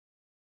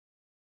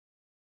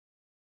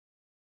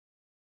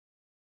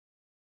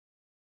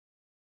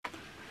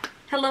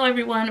Hello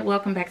everyone,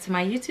 welcome back to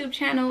my YouTube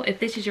channel. If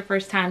this is your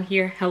first time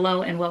here,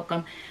 hello and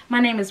welcome. My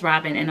name is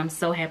Robin and I'm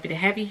so happy to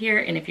have you here,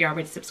 and if you're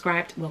already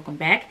subscribed, welcome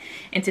back.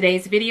 In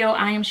today's video,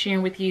 I am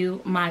sharing with you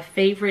my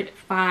favorite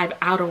 5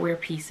 outerwear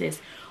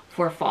pieces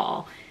for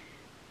fall.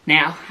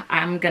 Now,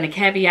 I'm going to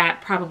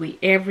caveat probably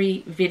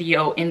every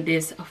video in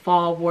this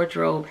fall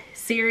wardrobe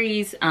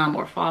series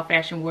or fall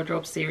fashion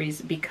wardrobe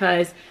series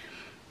because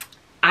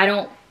I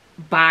don't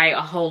buy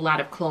a whole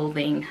lot of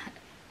clothing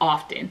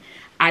often.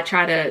 I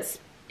try to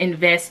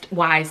invest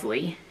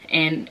wisely,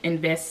 and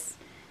invest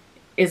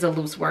is a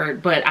loose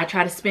word, but I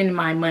try to spend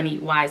my money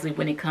wisely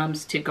when it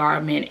comes to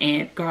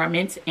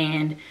garments,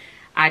 and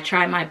I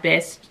try my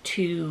best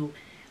to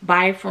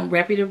buy from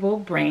reputable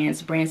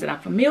brands that I'm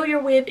familiar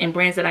with, and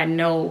brands that I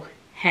know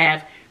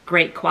have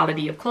great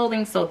quality of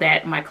clothing so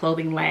that my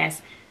clothing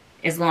lasts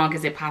as long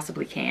as it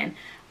possibly can.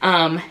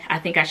 I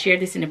think I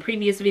shared this in a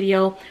previous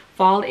video.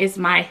 Fall is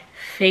my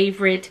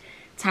favorite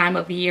time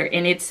of year,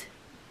 and it's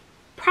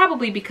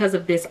probably because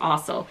of this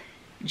also.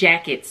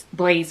 Jackets,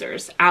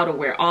 blazers,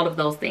 outerwear, all of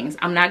those things.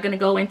 I'm not going to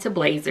go into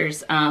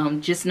blazers.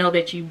 Just know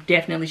that you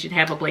definitely should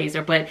have a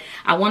blazer. But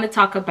I want to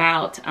talk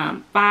about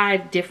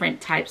 5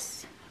 different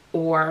types,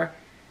 or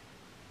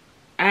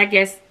I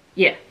guess,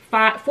 yeah,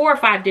 4 or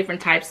 5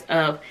 different types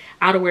of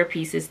outerwear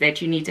pieces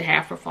that you need to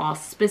have for fall,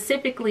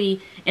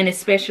 specifically and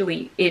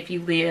especially if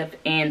you live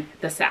in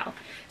the South.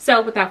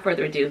 So without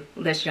further ado,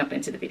 let's jump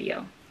into the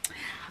video.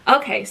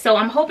 Okay, so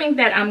I'm hoping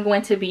that I'm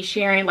going to be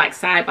sharing like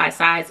side by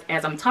sides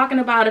as I'm talking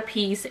about a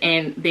piece,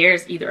 and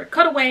there's either a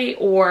cutaway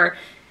or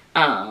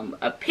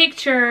a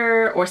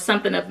picture or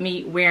something of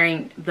me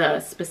wearing the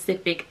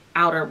specific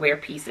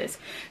outerwear pieces.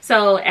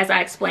 So as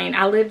I explained,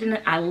 I live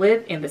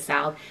in the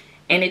South,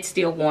 and it's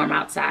still warm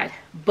outside.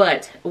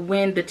 But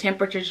when the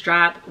temperatures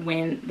drop,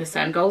 when the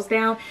sun goes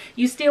down,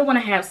 you still want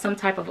to have some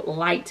type of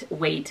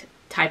lightweight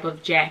type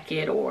of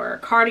jacket or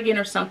cardigan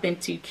or something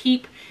to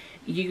keep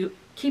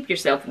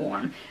yourself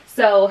warm.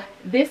 So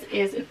this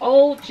is an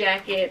old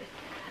jacket.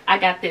 I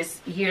got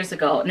this years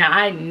ago. Now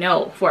I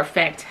know for a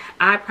fact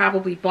I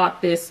probably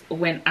bought this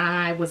when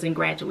I was in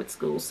graduate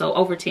school, so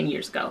over 10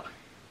 years ago.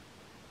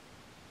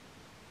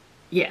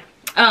 Yeah.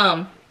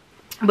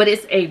 But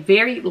it's a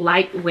very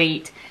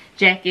lightweight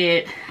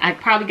jacket. I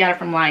probably got it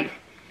from like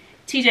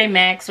TJ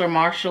Maxx or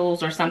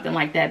Marshalls or something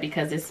like that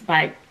because it's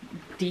by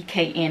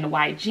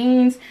DKNY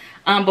Jeans.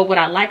 But what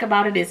I like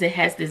about it is it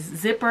has this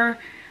zipper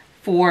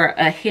for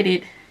a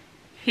hidden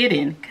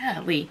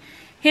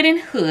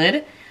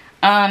hood,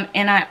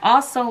 and I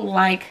also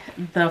like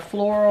the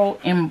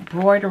floral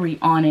embroidery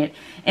on it.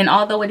 And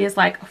although it is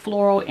like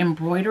floral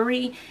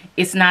embroidery,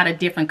 it's not a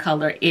different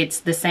color.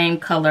 It's the same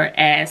color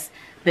as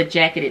the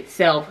jacket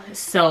itself,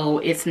 so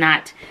it's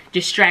not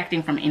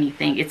distracting from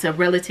anything. It's a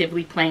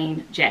relatively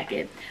plain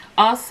jacket.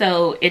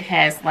 Also, it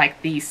has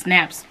like these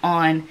snaps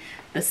on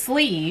the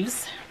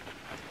sleeves.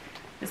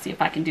 Let's see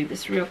if I can do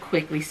this real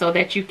quickly so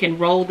that you can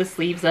roll the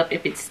sleeves up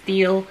if it's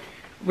still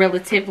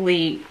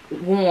relatively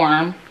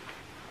warm,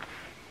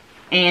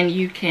 and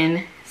you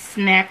can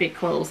snap it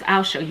closed.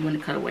 I'll show you in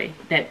the cutaway.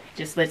 That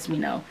just lets me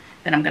know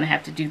that I'm gonna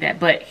have to do that.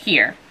 But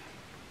here,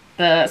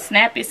 the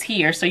snap is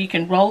here, so you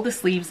can roll the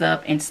sleeves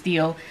up and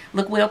still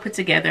look well put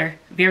together,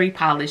 very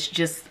polished.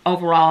 Just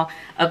overall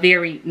a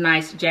very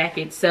nice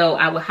jacket. So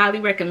I would highly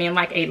recommend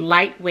like a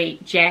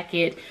lightweight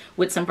jacket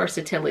with some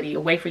versatility, a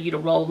way for you to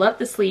roll up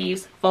the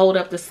sleeves, fold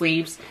up the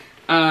sleeves,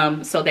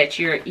 so that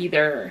you're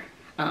either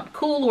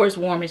cool or as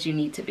warm as you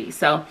need to be.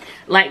 So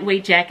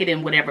lightweight jacket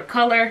in whatever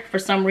color. For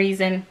some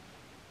reason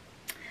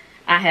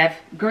I have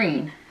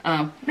green,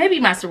 maybe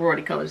my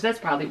sorority colors, that's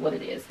probably what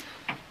it is.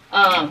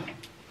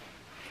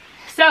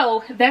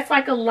 So that's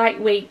like a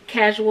lightweight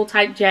casual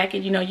type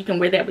jacket. You know, you can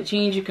wear that with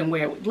jeans, you can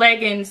wear it with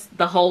leggings,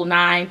 the whole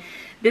 9.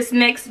 This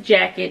next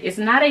jacket is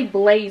not a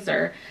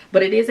blazer,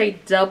 but it is a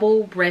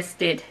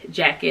double-breasted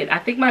jacket. I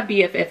think my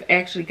BFF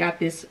actually got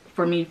this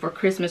for me for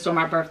Christmas or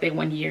my birthday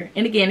one year.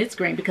 And again, it's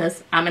green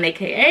because I'm an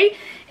AKA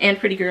and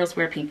pretty girls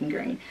wear pink and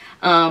green.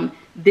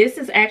 This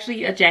is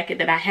actually a jacket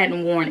that I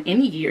hadn't worn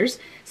in years,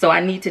 so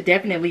I need to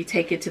definitely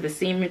take it to the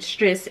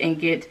seamstress and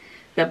get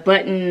the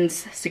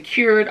buttons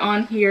secured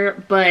on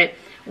here. But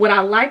what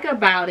I like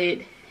about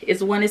it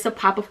is, 1, it's a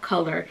pop of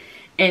color,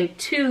 and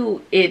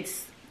 2,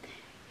 it's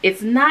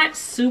not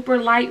super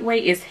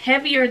lightweight. It's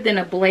heavier than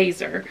a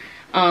blazer.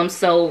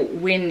 So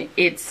when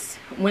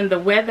the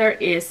weather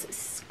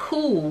is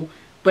cool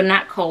but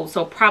not cold,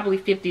 so probably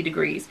 50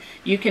 degrees,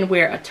 you can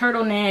wear a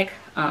turtleneck,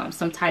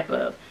 some type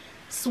of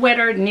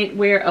sweater,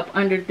 knitwear up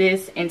under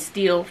this and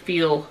still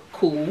feel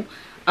cool.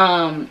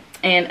 And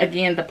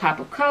again, the pop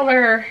of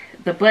color,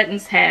 the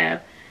buttons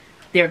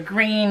they're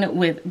green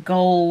with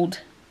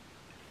gold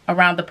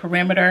around the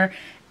perimeter,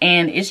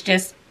 and it's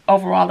just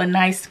overall a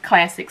nice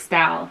classic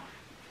style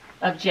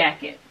of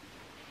jacket.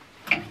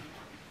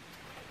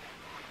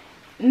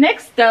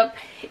 Next up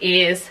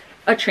is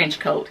a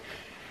trench coat,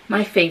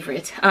 my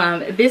favorite.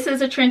 This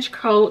is a trench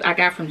coat I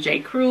got from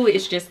J. Crew.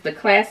 It's just the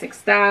classic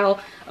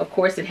style. Of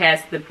course, it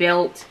has the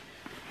belt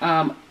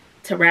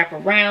to wrap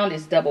around.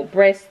 It's double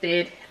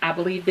breasted. I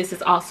believe this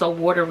is also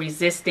water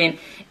resistant,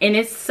 and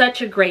it's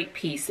such a great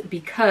piece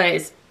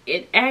because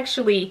it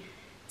actually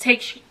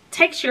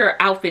takes your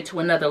outfit to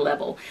another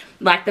level.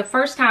 Like the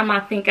first time, I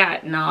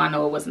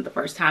know it wasn't the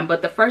first time,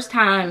 but the first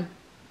time,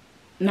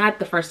 not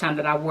the first time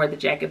that I wore the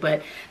jacket,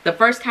 but the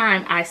first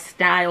time I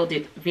styled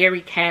it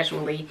very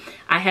casually.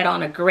 I had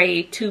on a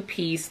gray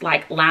two-piece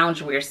like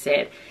loungewear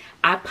set.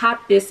 I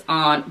popped this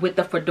on with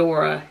the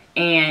fedora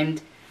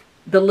and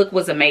the look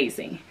was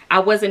amazing. I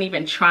wasn't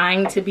even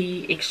trying to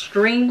be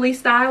extremely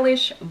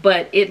stylish,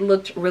 but it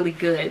looked really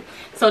good.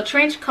 So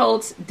trench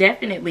coats,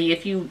 definitely,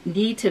 if you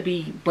need to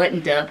be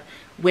buttoned up,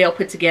 well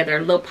put together,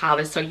 a little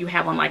polished, so you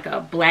have on like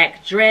a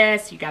black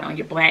dress, you got on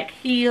your black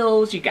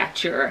heels, you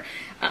got your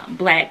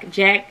black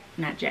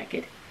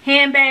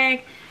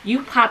handbag,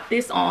 you pop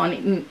this on,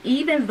 and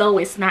even though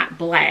it's not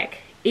black,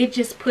 it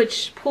just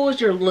pulls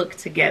your look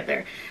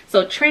together.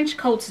 So trench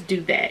coats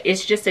do that.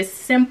 It's just a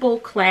simple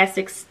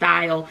classic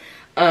style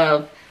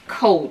of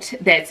coat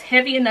that's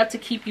heavy enough to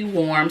keep you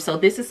warm. So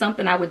this is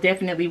something I would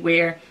definitely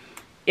wear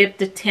if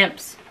the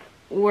temps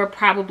were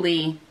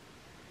probably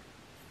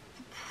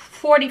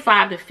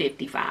 45 to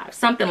 55,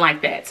 something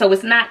like that. So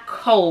it's not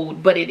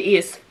cold, but it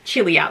is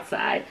chilly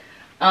outside.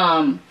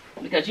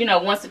 Because, you know,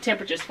 once the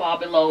temperatures fall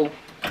below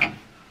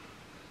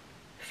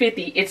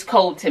 50, it's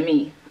cold to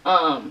me.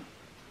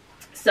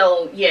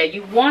 So yeah,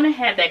 you want to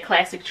have that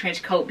classic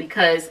trench coat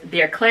because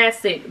they're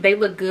classic. They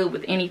look good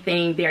with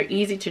anything. They're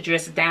easy to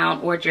dress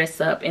down or dress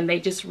up, and they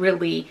just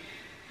really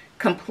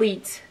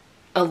complete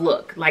a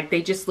look. Like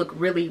they just look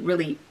really,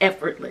 really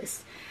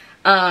effortless.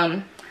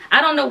 I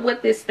don't know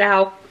what this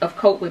style of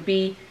coat would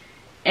be,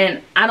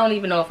 and I don't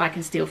even know if I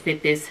can still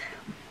fit this,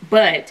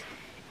 but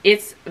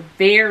it's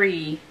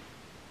very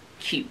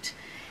cute.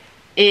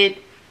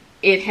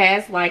 It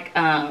has like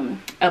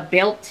a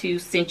belt to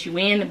cinch you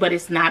in, but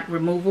it's not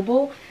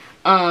removable.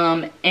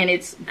 And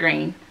it's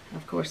green,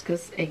 of course,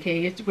 because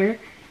aka it's wear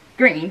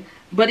green.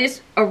 But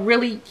it's a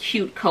really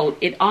cute coat.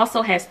 It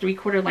also has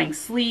 3/4 length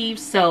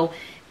sleeves, so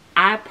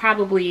I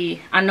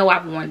know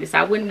I've worn this.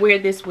 I wouldn't wear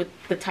this with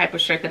the type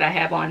of shirt that I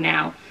have on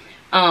now.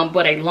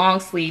 But a long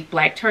sleeve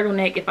black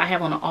turtleneck, if I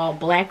have on an all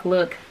black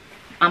look,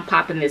 I'm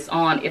popping this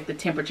on if the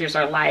temperatures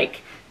are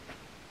like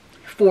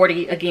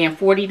 40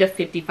 to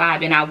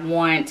 55, and I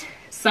want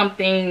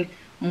something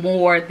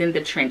more than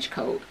the trench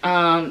coat.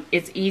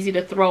 It's easy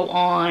to throw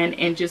on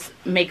and just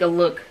make a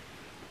look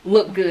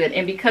good,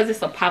 and because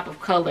it's a pop of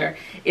color,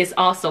 it's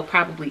also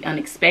probably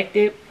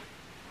unexpected,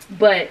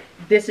 but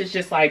this is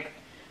just like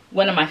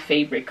one of my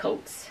favorite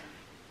coats.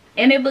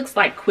 And it looks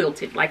like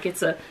quilted, like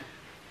it's a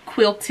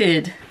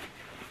quilted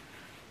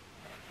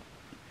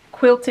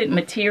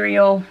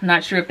material.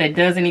 Not sure if that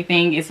does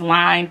anything. It's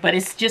lined, but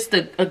it's just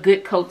a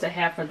good coat to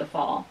have for the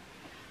fall.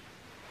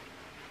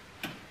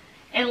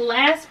 And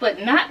last but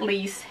not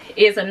least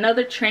is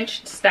another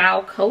trench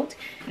style coat.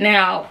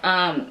 Now,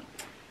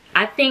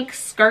 I think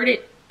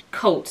skirted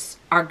coats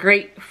are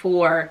great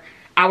for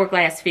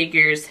hourglass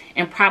figures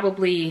and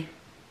probably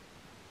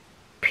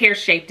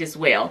pear-shaped as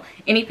well.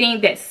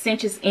 Anything that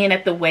cinches in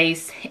at the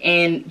waist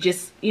and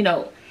just, you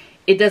know,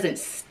 it doesn't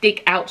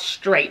stick out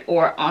straight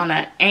or on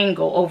an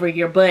angle over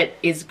your butt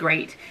is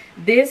great.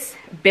 This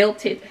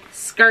belted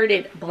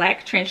skirted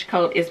black trench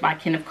coat is by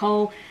Kenneth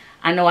Cole.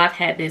 I know I've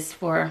had this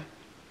for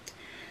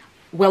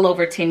well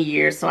over 10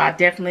 years, so I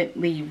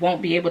definitely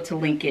won't be able to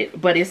link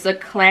it, but it's a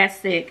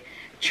classic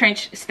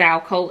trench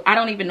style coat. I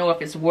don't even know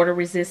if it's water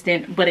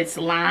resistant, but it's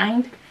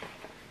lined,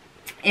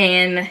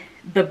 and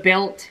the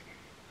belt,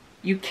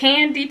 you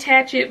can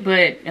detach it,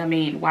 but I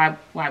mean, why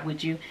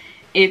would you?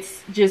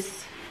 It's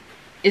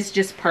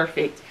just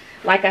perfect.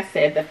 Like I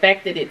said, the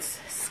fact that it's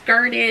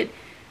skirted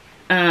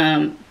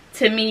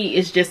to me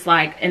is just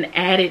like an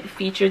added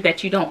feature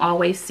that you don't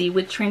always see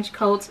with trench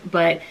coats.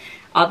 But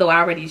although I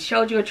already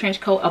showed you a trench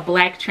coat, a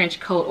black trench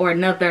coat or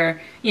another,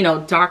 you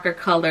know, darker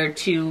color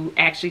to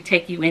actually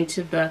take you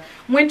into the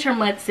winter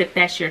months, if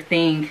that's your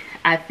thing,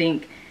 I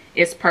think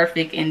it's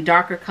perfect. In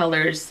darker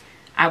colors,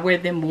 I wear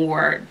them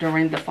more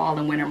during the fall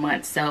and winter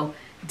months. So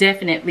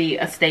definitely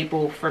a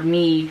staple for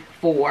me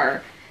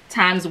for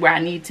times where I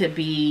need to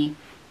be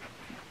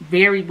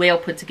very well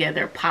put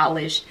together,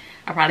 polished.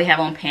 I probably have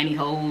on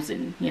pantyhose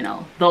and, you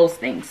know, those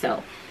things.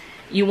 So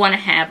you want to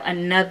have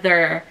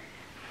another,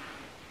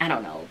 I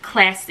don't know,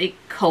 classic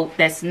coat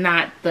that's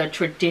not the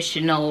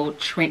traditional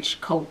trench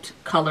coat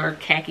color,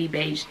 khaki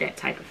beige, that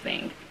type of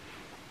thing.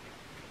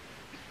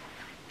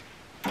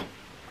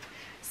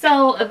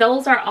 So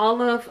those are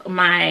all of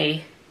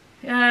my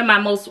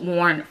most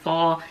worn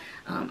fall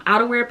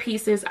outerwear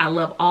pieces. I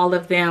love all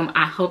of them.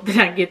 I hope that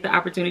I get the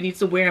opportunity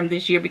to wear them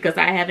this year because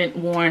I haven't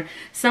worn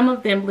some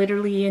of them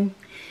literally in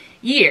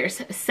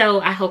years. So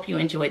I hope you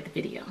enjoyed the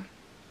video.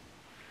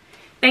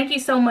 Thank you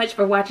so much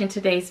for watching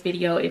today's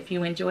video. If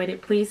you enjoyed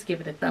it, please give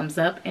it a thumbs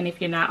up. And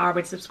if you're not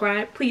already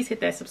subscribed, please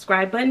hit that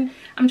subscribe button.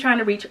 I'm trying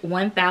to reach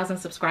 1,000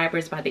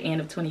 subscribers by the end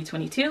of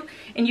 2022.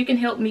 And you can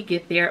help me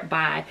get there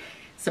by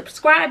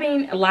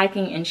subscribing,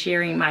 liking, and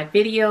sharing my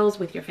videos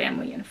with your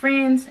family and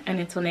friends. And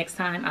until next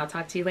time, I'll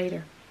talk to you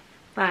later.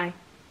 Bye.